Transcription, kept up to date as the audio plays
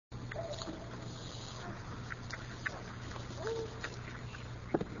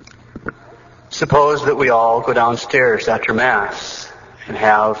Suppose that we all go downstairs after Mass and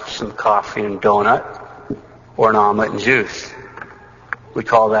have some coffee and donut or an omelet and juice. We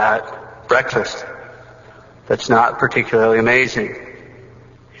call that breakfast. That's not particularly amazing.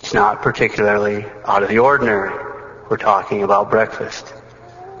 It's not particularly out of the ordinary. We're talking about breakfast.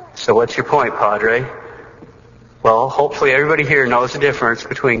 So what's your point, Padre? Well, hopefully everybody here knows the difference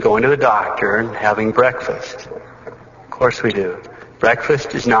between going to the doctor and having breakfast. Of course we do.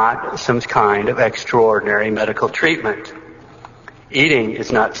 Breakfast is not some kind of extraordinary medical treatment. Eating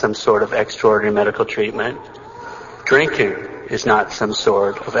is not some sort of extraordinary medical treatment. Drinking is not some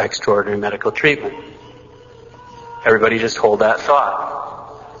sort of extraordinary medical treatment. Everybody just hold that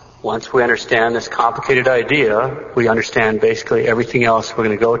thought. Once we understand this complicated idea, we understand basically everything else we're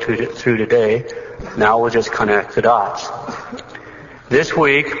going to go through today. Now we'll just connect the dots. This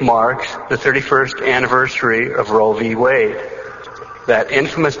week marks the 31st anniversary of Roe v. Wade, that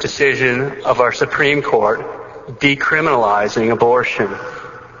infamous decision of our Supreme Court decriminalizing abortion.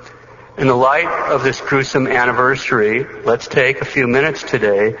 In the light of this gruesome anniversary, let's take a few minutes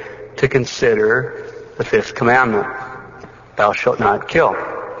today to consider the fifth commandment. Thou shalt not kill.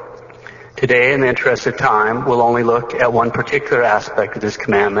 Today, in the interest of time, we'll only look at one particular aspect of this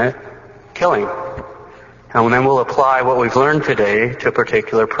commandment, killing. And then we'll apply what we've learned today to a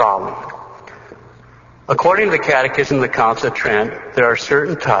particular problem. According to the Catechism of the Council of Trent, there are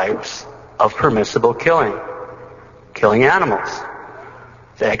certain types of permissible killing. Killing animals.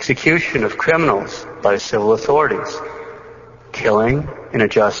 The execution of criminals by civil authorities. Killing in a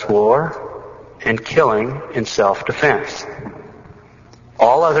just war. And killing in self-defense.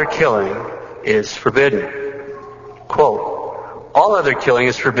 All other killing is forbidden. Quote, all other killing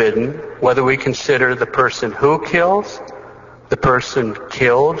is forbidden whether we consider the person who kills, the person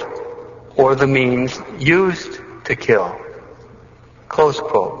killed, or the means used to kill. Close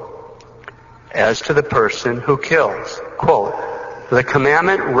quote. As to the person who kills, quote, the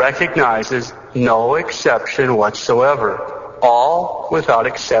commandment recognizes no exception whatsoever. All, without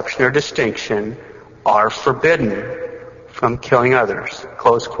exception or distinction, are forbidden from killing others.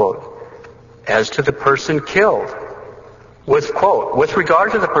 Close quote. As to the person killed, with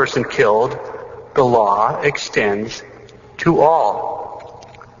regard to the person killed, the law extends to all.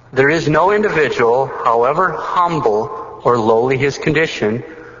 There is no individual, however humble or lowly his condition,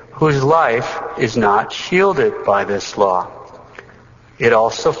 whose life is not shielded by this law. It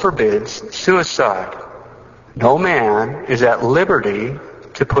also forbids suicide. No man is at liberty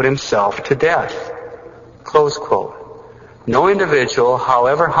to put himself to death. Close quote. No individual,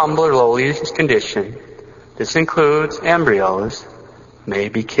 however humble or lowly his condition, this includes embryos, may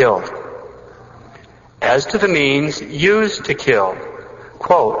be killed. As to the means used to kill,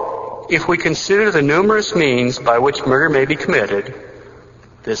 quote, if we consider the numerous means by which murder may be committed,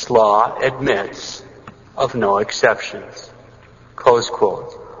 this law admits of no exceptions. Close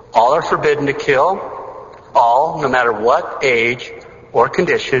quote. All are forbidden to kill. All, no matter what age or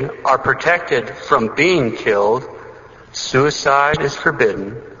condition, are protected from being killed. Suicide is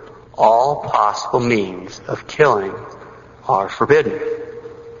forbidden. All possible means of killing are forbidden.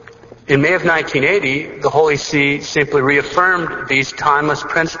 In May of 1980, the Holy See simply reaffirmed these timeless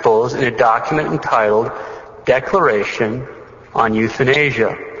principles in a document entitled Declaration on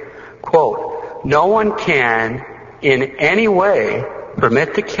Euthanasia. Quote, no one can in any way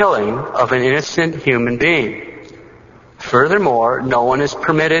permit the killing of an innocent human being. Furthermore, no one is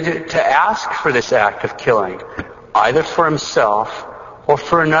permitted to ask for this act of killing, either for himself or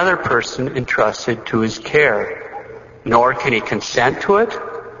for another person entrusted to his care. Nor can he consent to it,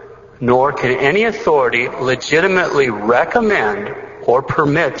 nor can any authority legitimately recommend or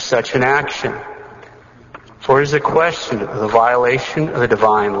permit such an action. For it is a question of the violation of the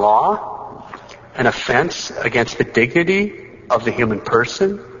divine law, an offense against the dignity of the human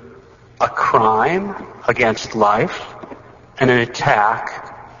person, a crime against life, and an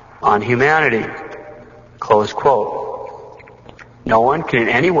attack on humanity. Close quote. No one can in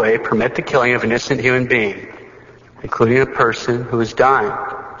any way permit the killing of an innocent human being, including a person who is dying.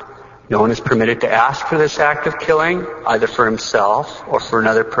 No one is permitted to ask for this act of killing, either for himself or for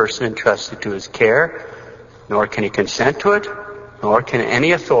another person entrusted to his care, nor can he consent to it, nor can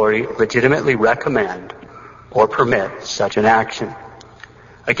any authority legitimately recommend or permit such an action.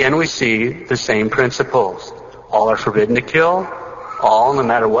 Again, we see the same principles. All are forbidden to kill. All, no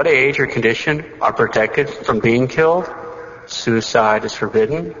matter what age or condition, are protected from being killed. Suicide is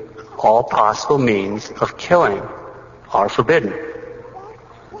forbidden. All possible means of killing are forbidden.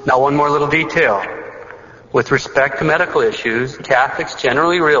 Now, one more little detail. With respect to medical issues, Catholics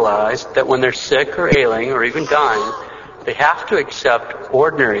generally realize that when they're sick or ailing or even dying, they have to accept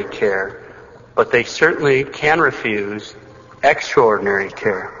ordinary care but they certainly can refuse extraordinary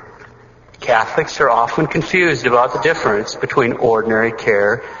care. Catholics are often confused about the difference between ordinary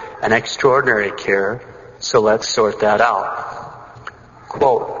care and extraordinary care, so let's sort that out.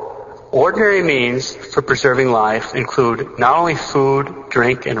 Quote, ordinary means for preserving life include not only food,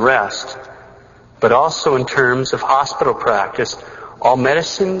 drink, and rest, but also in terms of hospital practice, all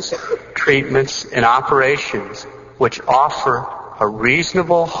medicines, treatments, and operations which offer a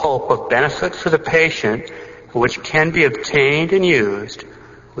reasonable hope of benefit for the patient, which can be obtained and used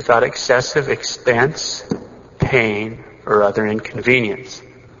without excessive expense, pain, or other inconvenience.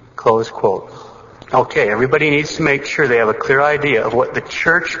 Close quote. Okay, everybody needs to make sure they have a clear idea of what the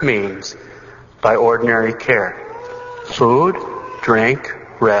Church means by ordinary care. Food, drink,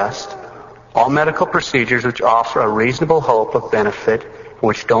 rest, all medical procedures which offer a reasonable hope of benefit and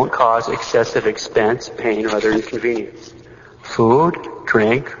which don't cause excessive expense, pain, or other inconvenience. Food,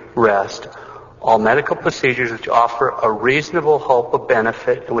 drink, rest, all medical procedures which offer a reasonable hope of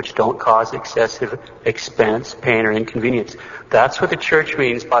benefit and which don't cause excessive expense, pain, or inconvenience. That's what the Church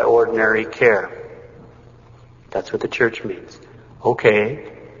means by ordinary care. That's what the Church means.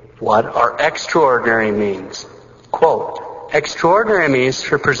 Okay, what are extraordinary means? Quote, extraordinary means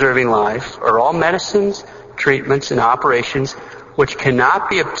for preserving life are all medicines, treatments, and operations which cannot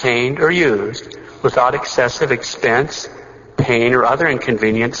be obtained or used without excessive expense, pain, or other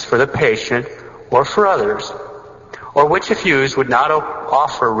inconvenience for the patient or for others, or which if used would not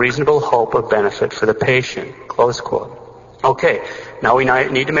offer reasonable hope of benefit for the patient. Close quote. Okay, now we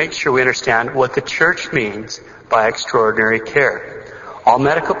need to make sure we understand what the Church means by extraordinary care. All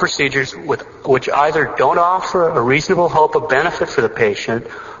medical procedures which either don't offer a reasonable hope of benefit for the patient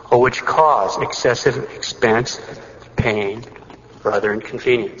or which cause excessive expense, pain, or other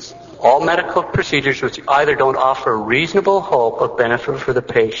inconvenience. All medical procedures which either don't offer a reasonable hope of benefit for the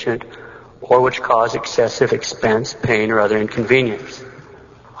patient or which cause excessive expense, pain, or other inconvenience.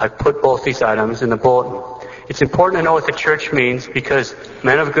 I've put both these items in the bulletin. It's important to know what the Church means because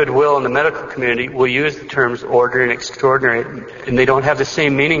men of goodwill in the medical community will use the terms ordinary and extraordinary, and they don't have the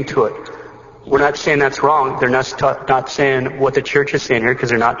same meaning to it. We're not saying that's wrong. They're not saying what the Church is saying here because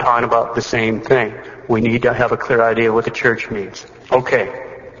they're not talking about the same thing. We need to have a clear idea of what the Church means. Okay.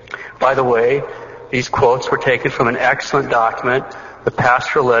 By the way, these quotes were taken from an excellent document, the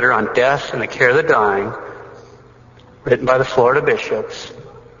Pastoral Letter on Death and the Care of the Dying, written by the Florida bishops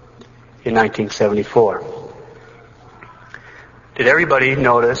in 1974. Did everybody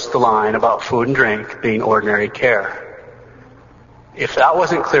notice the line about food and drink being ordinary care? If that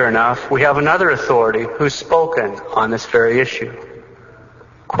wasn't clear enough, we have another authority who's spoken on this very issue.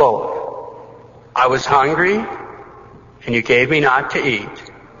 Quote, I was hungry, and you gave me not to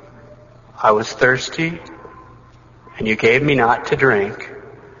eat. I was thirsty, and you gave me not to drink.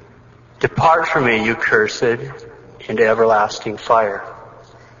 Depart from me, you cursed, into everlasting fire.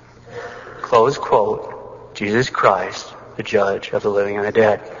 Close quote. Jesus Christ, the judge of the living and the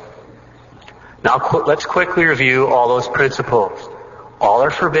dead. Now let's quickly review all those principles. All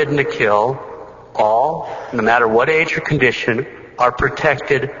are forbidden to kill. All, no matter what age or condition, are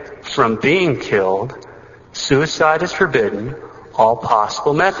protected from being killed. Suicide is forbidden. All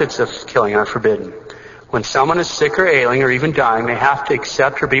possible methods of killing are forbidden. When someone is sick or ailing or even dying, they have to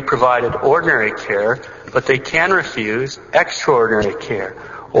accept or be provided ordinary care, but they can refuse extraordinary care.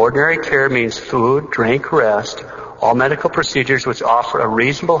 Ordinary care means food, drink, rest, all medical procedures which offer a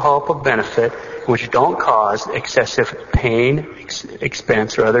reasonable hope of benefit, which don't cause excessive pain,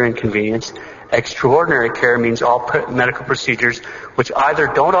 expense, or other inconvenience. Extraordinary care means all medical procedures which either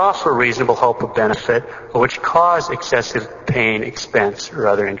don't offer a reasonable hope of benefit or which cause excessive pain, expense, or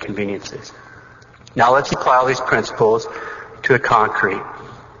other inconveniences. Now let's apply all these principles to the concrete.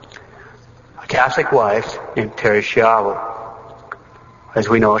 A Catholic wife named Terry Schiavo. As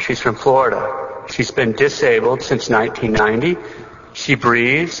we know, she's from Florida. She's been disabled since 1990. She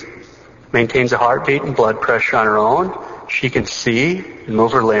breathes, maintains a heartbeat and blood pressure on her own. She can see and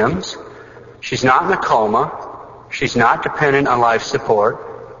move her limbs. She's not in a coma. She's not dependent on life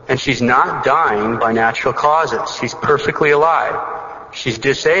support. And she's not dying by natural causes. She's perfectly alive. She's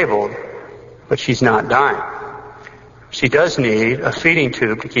disabled, but she's not dying. She does need a feeding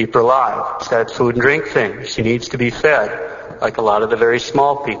tube to keep her alive. It's that food and drink thing. She needs to be fed, like a lot of the very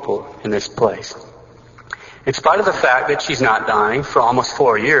small people in this place. In spite of the fact that she's not dying, for almost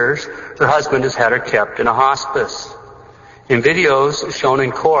 4 years, her husband has had her kept in a hospice. In videos shown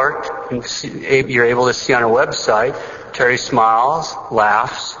in court, you're able to see on her website, Terry smiles,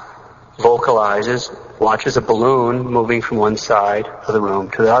 laughs, vocalizes, watches a balloon moving from one side of the room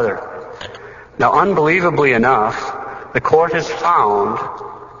to the other. Now, unbelievably enough, the court has found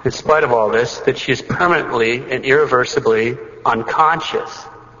in spite of all this, that she is permanently and irreversibly unconscious.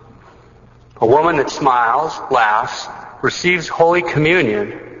 A woman that smiles, laughs, receives Holy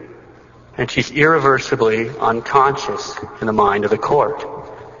Communion, and she's irreversibly unconscious in the mind of the court.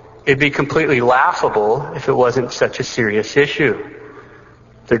 It'd be completely laughable if it wasn't such a serious issue.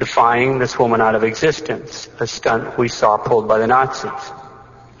 They're defying this woman out of existence, a stunt we saw pulled by the Nazis.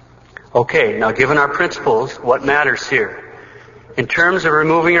 Okay, now given our principles, what matters here? In terms of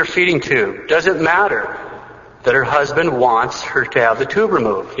removing her feeding tube, does it matter that her husband wants her to have the tube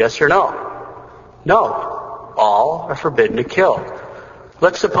removed? Yes or no? No. All are forbidden to kill.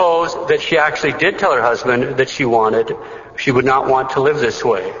 Let's suppose that she actually did tell her husband that she would not want to live this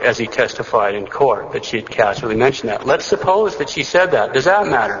way, as he testified in court, that she had casually mentioned that. Let's suppose that she said that. Does that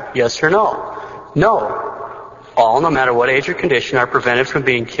matter? Yes or no? No. All, no matter what age or condition, are prevented from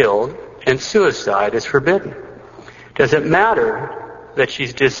being killed, and suicide is forbidden. Does it matter that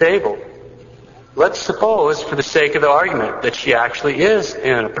she's disabled? Let's suppose, for the sake of the argument, that she actually is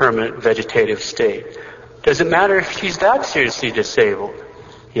in a permanent vegetative state. Does it matter if she's that seriously disabled?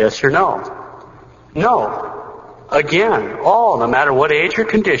 Yes or no? No. Again, all, no matter what age or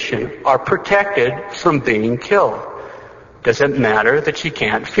condition, are protected from being killed. Does it matter that she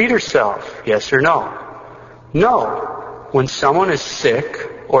can't feed herself? Yes or no? No. When someone is sick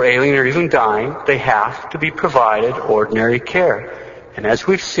or ailing or even dying, they have to be provided ordinary care. And as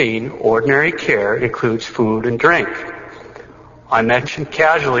we've seen, ordinary care includes food and drink. I mentioned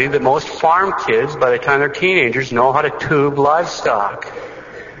casually that most farm kids, by the time they're teenagers, know how to tube livestock.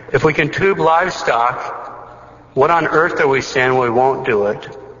 If we can tube livestock, what on earth are we saying we won't do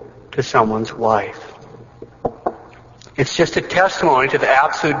it to someone's wife? It's just a testimony to the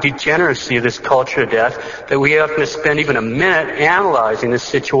absolute degeneracy of this culture of death that we have to spend even a minute analyzing this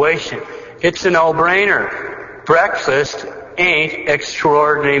situation. It's a no-brainer. Breakfast ain't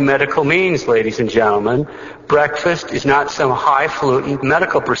extraordinary medical means, ladies and gentlemen. Breakfast is not some highfalutin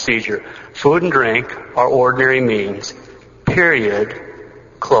medical procedure. Food and drink are ordinary means. Period.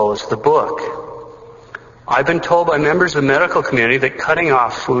 Close the book. I've been told by members of the medical community that cutting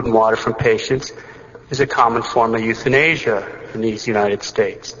off food and water from patients is a common form of euthanasia in these United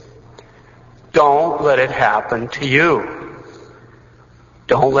States. Don't let it happen to you.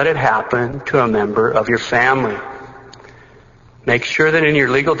 Don't let it happen to a member of your family. Make sure that in your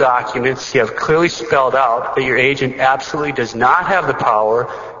legal documents you have clearly spelled out that your agent absolutely does not have the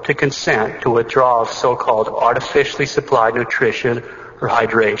power to consent to withdrawal of so-called artificially supplied nutrition or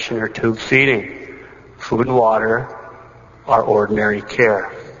hydration or tube feeding. Food and water are ordinary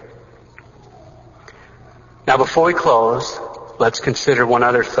care. Now before we close, let's consider one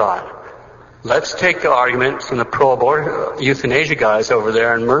other thought. Let's take the argument from the pro-abortion euthanasia guys over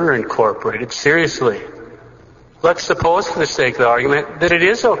there in Murder Incorporated seriously. Let's suppose, for the sake of the argument, that it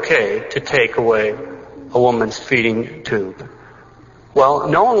is okay to take away a woman's feeding tube. Well,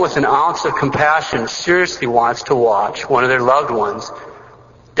 no one with an ounce of compassion seriously wants to watch one of their loved ones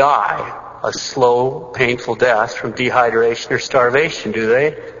die a slow, painful death from dehydration or starvation, do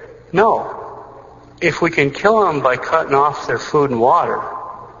they? No. If we can kill them by cutting off their food and water,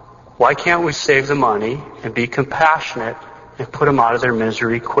 why can't we save the money and be compassionate and put them out of their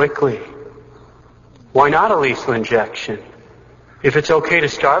misery quickly? Why not a lethal injection? If it's okay to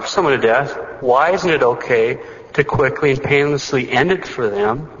starve someone to death, why isn't it okay to quickly and painlessly end it for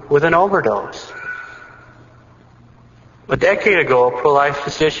them with an overdose? A decade ago, a pro-life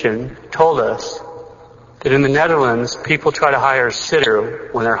physician told us that in the Netherlands, people try to hire a sitter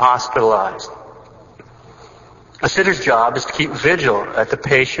when they're hospitalized. A sitter's job is to keep vigil at the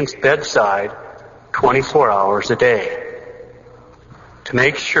patient's bedside 24 hours a day, to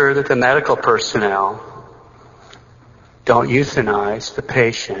make sure that the medical personnel don't euthanize the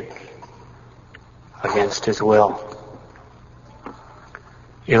patient against his will.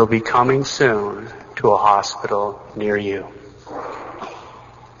 It'll be coming soon to a hospital near you.